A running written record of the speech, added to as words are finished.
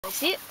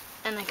see it,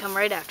 and then come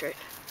right after it.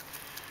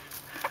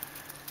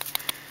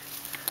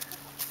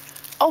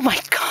 Oh my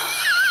God.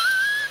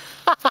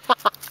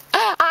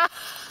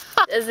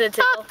 Does it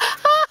tickle?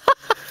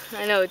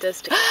 I know it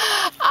does tickle.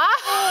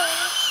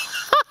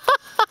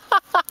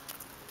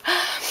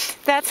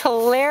 That's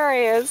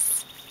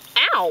hilarious.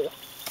 Ow!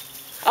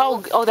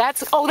 Oh,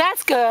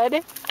 that's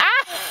good.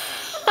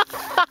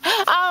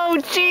 Oh,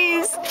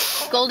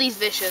 jeez. Goldie's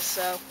vicious,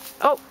 so.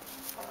 Oh.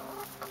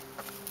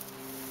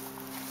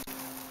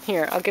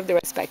 Here, I'll give the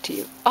rest back to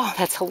you. Oh,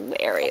 that's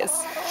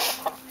hilarious.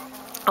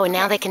 Oh, and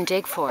now they can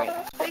dig for it.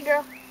 Hey,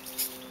 girl.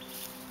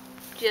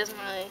 She doesn't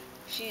really.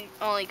 She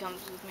only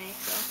comes with me,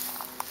 so.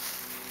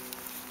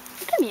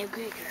 Come here,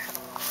 good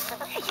girl.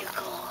 There you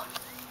go.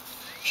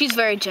 She's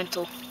very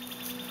gentle.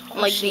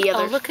 Like the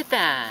others. Oh, look at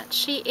that.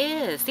 She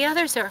is. The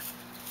others are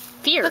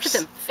Fierce. Look at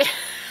them.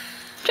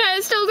 Trying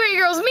to steal Gray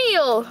Girl's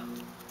meal.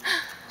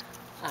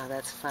 Oh,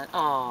 that's fun.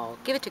 Oh,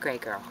 give it to Gray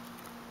Girl.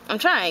 I'm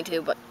trying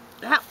to, but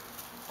how?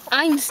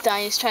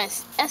 Einstein is trying to.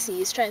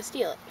 Essie is trying to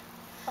steal it.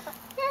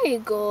 There you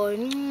go.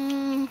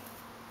 Come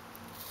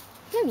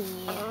here.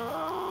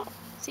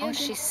 See Oh,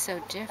 she's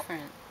so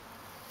different.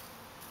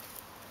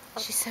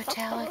 She's so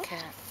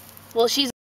delicate. Well, she's